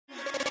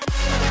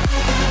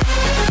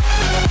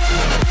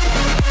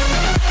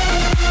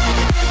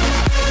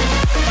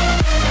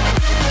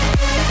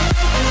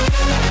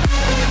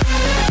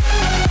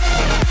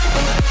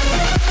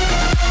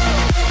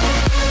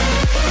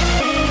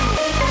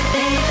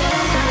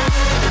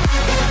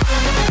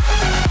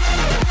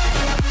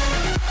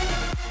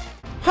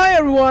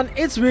everyone,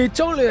 it's me,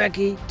 totally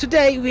Wacky.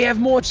 Today we have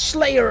more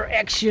Slayer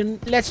action.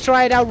 Let's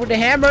try it out with the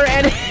hammer,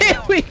 and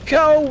here we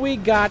go. We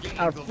got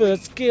our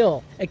first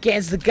kill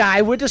against the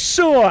guy with the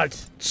sword.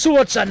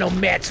 Swords are no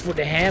match for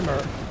the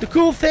hammer. The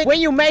cool thing,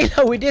 when you melee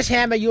with this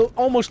hammer, you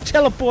almost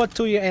teleport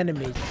to your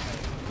enemies.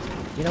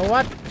 You know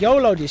what?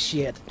 YOLO this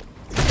shit.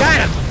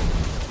 Got him!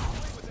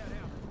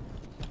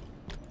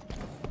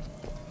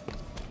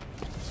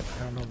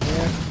 I don't know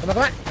where. Come on,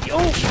 come on.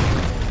 Oh!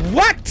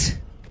 What?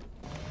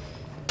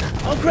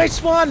 Oh, great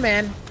spawn,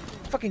 man.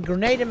 Fucking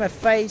grenade in my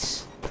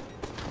face.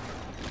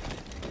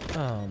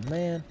 Oh,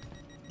 man.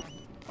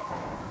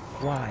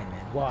 Why,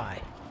 man?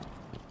 Why?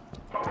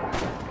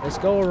 Let's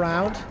go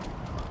around.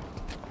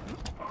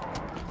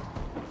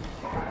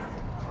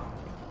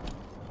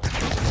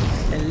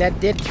 And let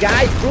that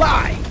guy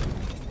fly.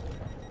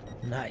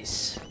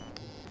 Nice.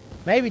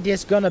 Maybe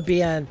there's gonna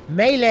be a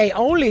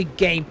melee-only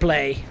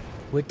gameplay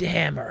with the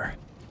hammer.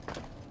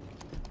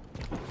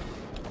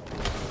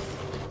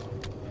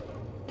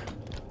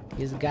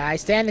 Here's a guy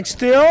standing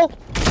still.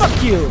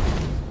 Fuck you. You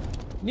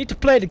need to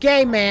play the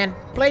game, man.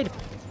 Play the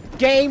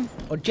game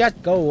or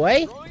just go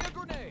away.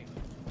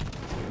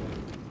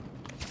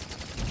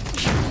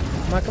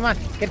 Come on, come on.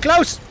 Get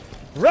close.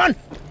 Run.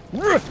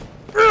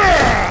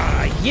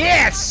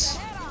 Yes.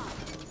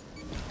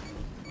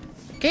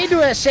 Can you do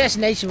an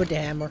assassination with the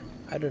hammer?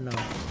 I don't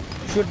know.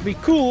 Should be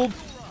cool.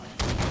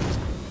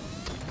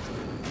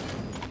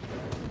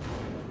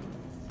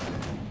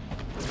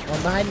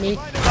 One behind me.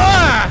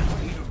 Ah!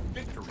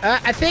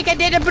 I think I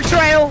did a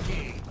betrayal.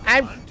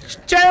 I'm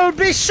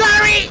terribly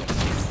sorry.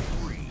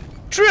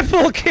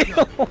 Triple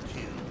kill.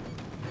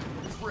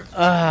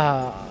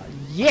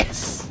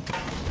 Yes.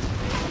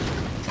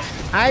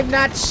 I'm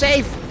not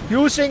safe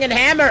using a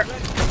hammer.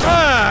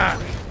 I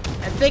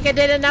think I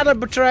did another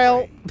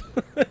betrayal.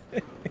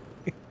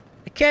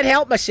 I can't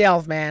help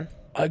myself, man.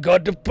 I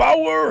got the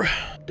power,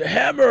 the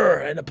hammer,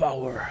 and the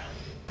power.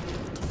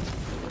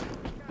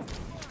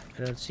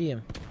 I don't see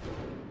him.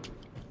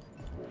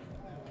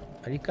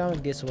 Are you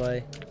coming this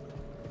way?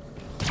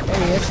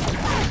 There he is.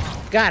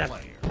 Got him.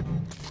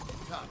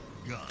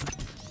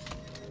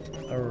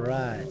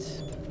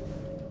 Alright.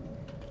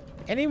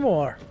 Any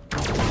more?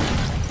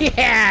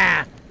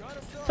 Yeah!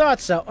 Thought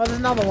so. Oh, there's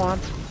another one.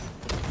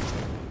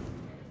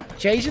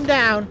 Chase him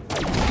down.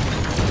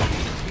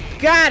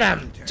 Got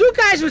him! Two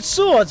guys with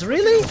swords,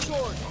 really?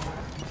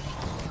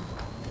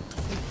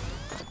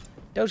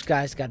 Those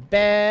guys got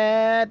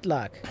bad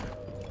luck.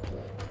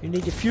 You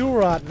need a fuel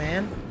rod,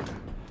 man.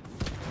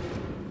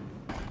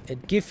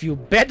 It gives you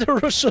better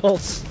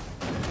results.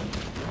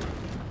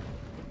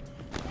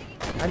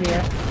 I'm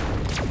here.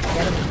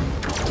 Get him.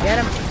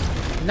 Get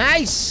him.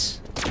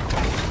 Nice!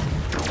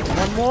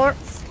 One more.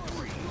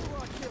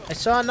 I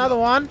saw another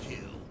one.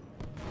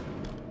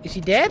 Is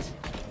he dead?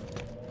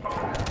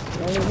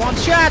 Only one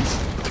shot.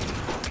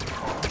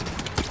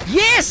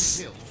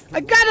 Yes!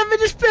 I got him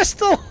with his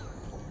pistol.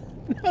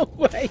 No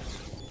way.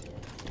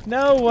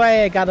 No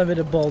way I got him with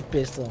a bolt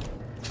pistol.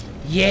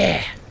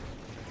 Yeah.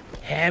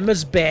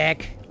 Hammer's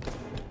back.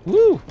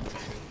 Woo!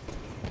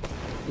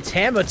 It's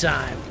hammer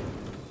time.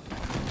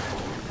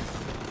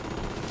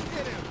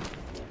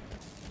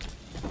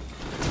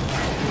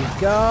 Here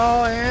we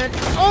go, and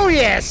oh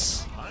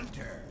yes!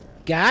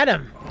 Got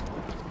him.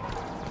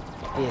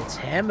 It's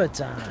hammer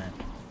time.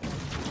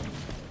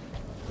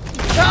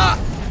 Ah!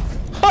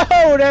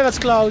 Oh, that was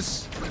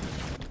close.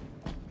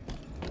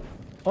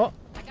 Oh,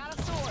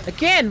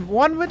 again,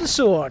 one with the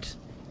sword.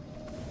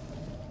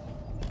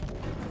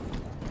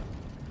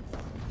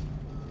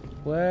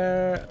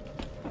 Where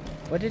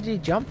did he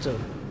jump to?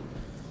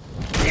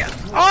 Yeah.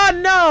 Oh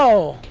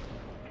no!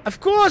 Of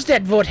course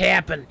that would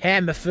happen.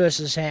 Hammer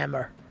versus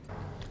hammer.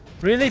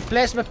 Really?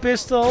 Plasma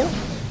pistol?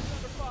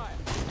 Come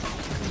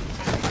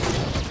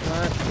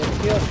on, get a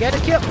kill. Get a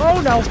kill.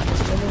 Oh no!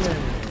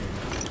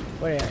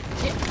 Where are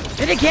you?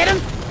 Did I get him?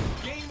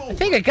 I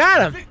think I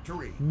got him.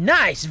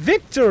 Nice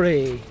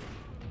victory.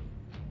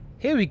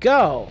 Here we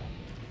go.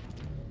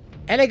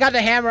 And I got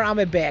the hammer on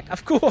my back,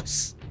 of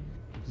course.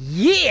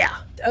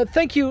 Yeah!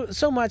 Thank you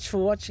so much for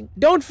watching.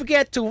 Don't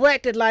forget to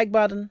whack that like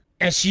button.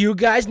 And see you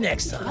guys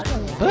next time.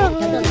 Bye.